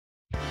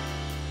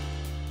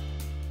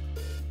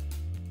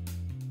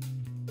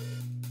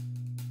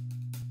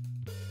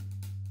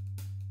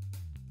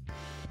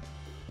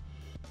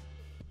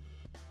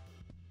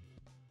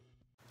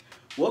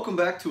Welcome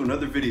back to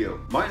another video.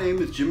 My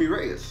name is Jimmy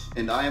Reyes,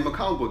 and I am a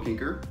comic book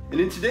inker.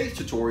 And in today's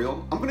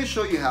tutorial, I'm going to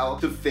show you how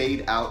to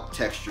fade out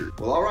texture.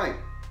 Well, alright,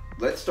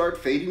 let's start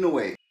fading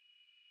away.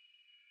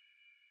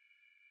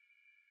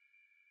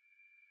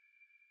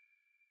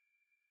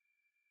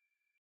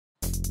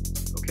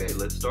 Okay,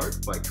 let's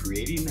start by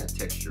creating that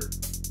texture.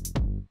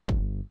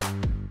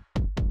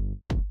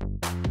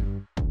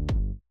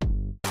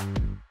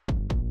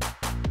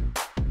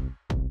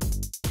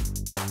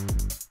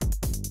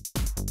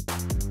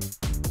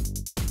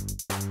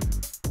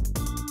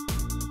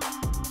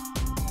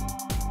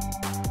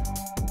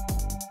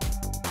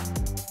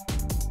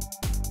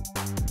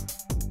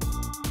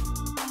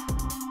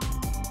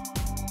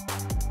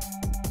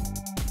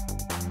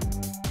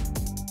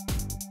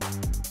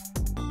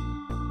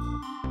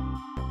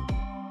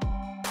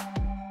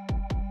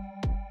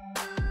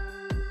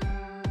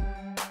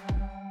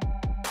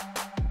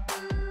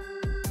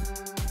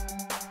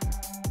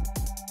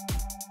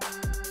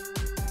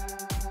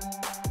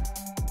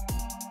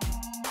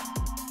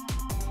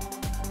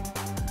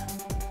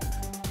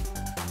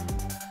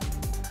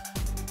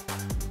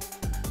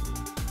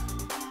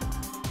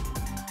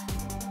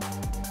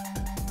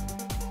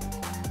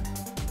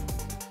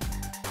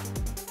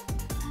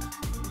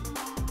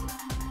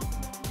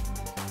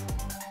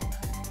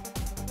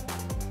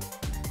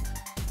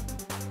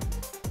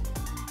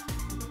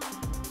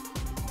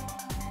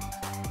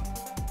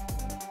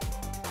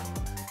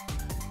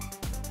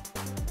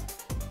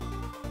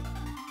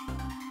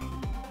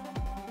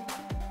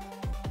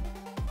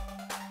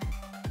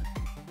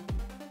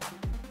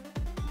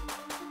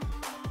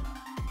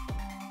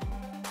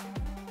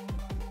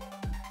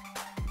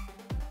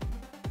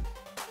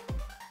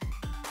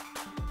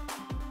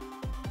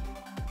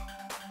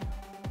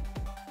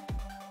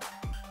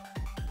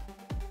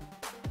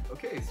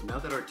 Okay, so now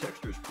that our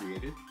texture is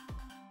created,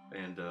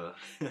 and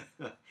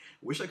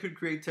wish I could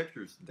create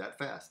textures that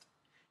fast.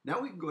 Now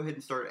we can go ahead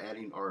and start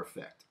adding our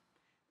effect.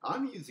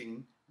 I'm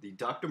using the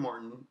Dr.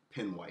 Martin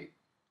pen white,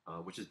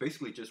 which is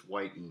basically just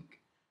white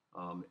ink.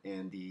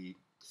 And the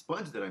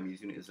sponge that I'm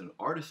using is an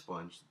artist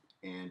sponge,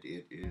 and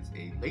it is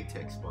a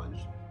latex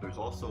sponge. There's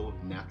also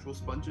natural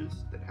sponges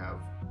that have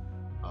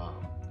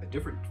a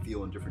different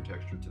feel and different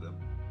texture to them.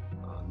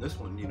 This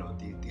one, you know,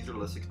 these are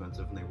less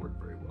expensive and they work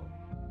very well.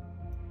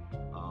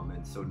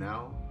 And so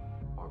now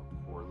our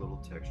poor little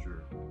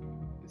texture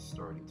is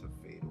starting to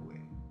fade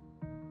away.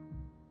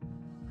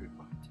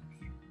 Goodbye,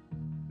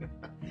 texture.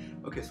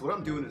 Okay, so what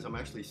I'm doing is I'm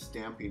actually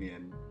stamping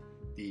in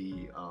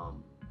the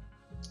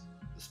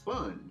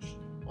sponge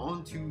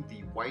onto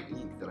the white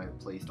ink that I've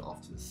placed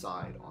off to the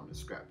side on a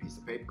scrap piece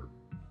of paper.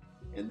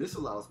 And this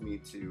allows me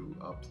to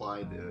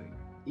apply the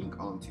ink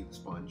onto the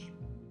sponge,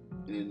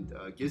 and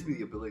gives me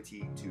the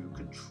ability to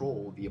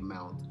control the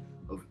amount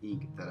of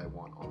ink that I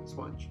want on the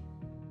sponge.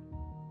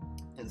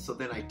 And so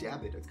then I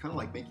dab it. It's kind of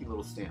like making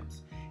little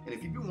stamps. And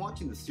if you've been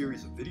watching the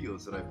series of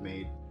videos that I've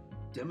made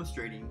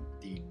demonstrating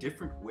the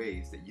different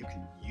ways that you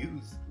can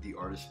use the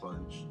artist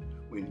sponge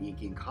when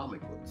inking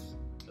comic books,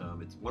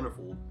 it's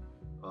wonderful,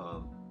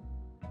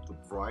 the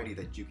variety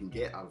that you can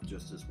get out of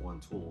just this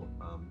one tool.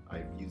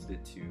 I've used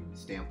it to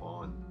stamp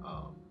on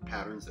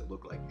patterns that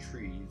look like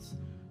trees.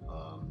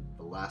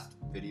 The last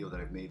video that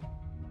I've made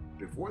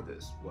before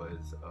this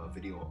was a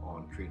video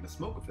on creating a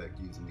smoke effect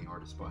using the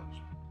artist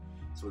sponge.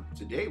 So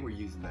today we're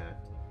using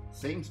that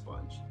same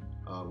sponge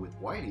with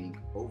white ink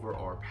over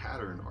our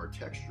pattern, our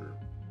texture,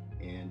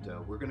 and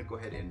we're going to go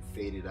ahead and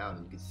fade it out.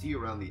 And you can see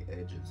around the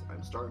edges,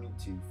 I'm starting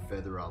to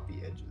feather out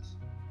the edges,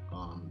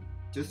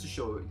 just to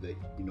show that,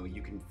 you know,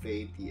 you can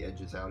fade the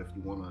edges out if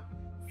you want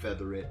to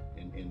feather it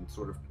and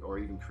sort of, or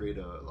even create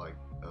a like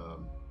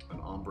an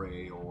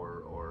ombre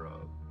or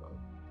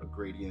a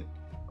gradient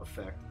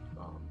effect.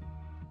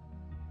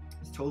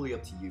 It's totally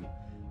up to you.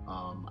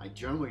 I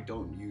generally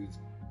don't use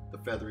the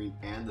feathering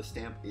and the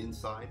stamp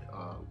inside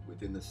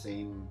within the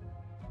same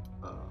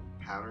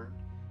pattern,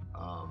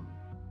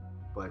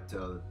 but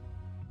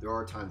there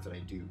are times that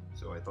I do.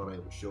 So I thought I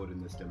would show it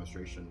in this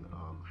demonstration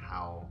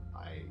how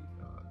I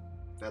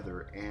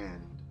feather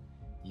and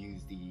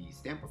use the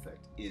stamp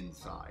effect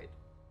inside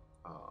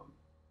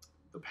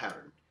the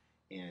pattern.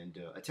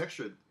 And a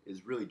texture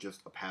is really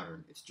just a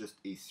pattern. It's just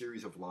a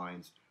series of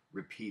lines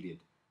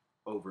repeated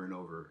over and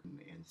over,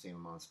 and same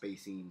amount of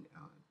spacing.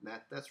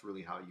 That's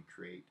really how you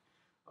create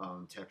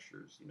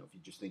textures, you know, if you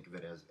just think of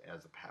it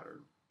as a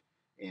pattern.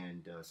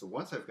 And so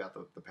once I've got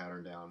the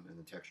pattern down and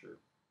the texture,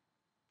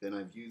 then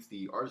I've used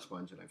the artist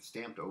sponge and I've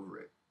stamped over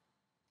it.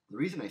 The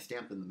reason I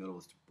stamped in the middle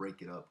is to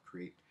break it up,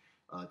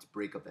 to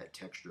break up that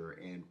texture.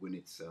 And when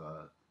it's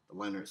the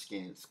liner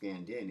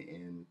scanned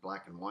in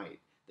black and white,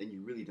 then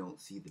you really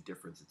don't see the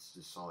difference. It's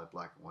just solid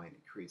black and white, and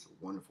it creates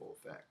a wonderful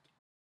effect.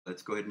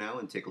 Let's go ahead now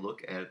and take a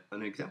look at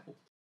an example.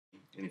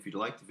 And if you'd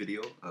like the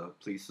video,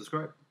 please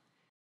subscribe.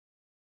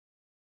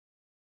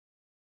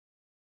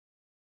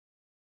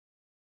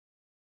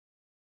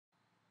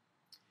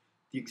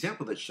 The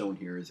example that's shown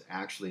here is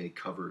actually a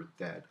cover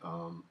that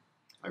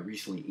I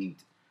recently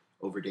inked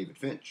over David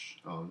Finch.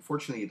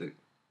 Unfortunately,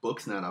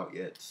 book's not out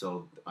yet,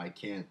 so I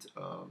can't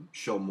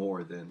show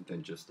more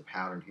than just the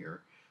pattern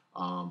here.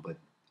 But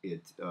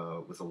it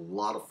was a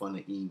lot of fun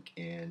to ink,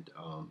 and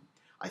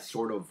I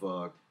sort of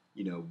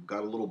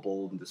got a little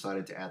bold and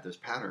decided to add this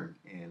pattern.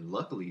 And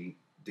luckily,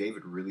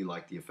 David really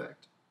liked the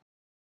effect.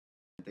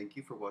 And thank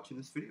you for watching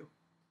this video.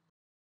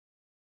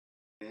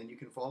 And you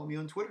can follow me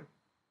on Twitter.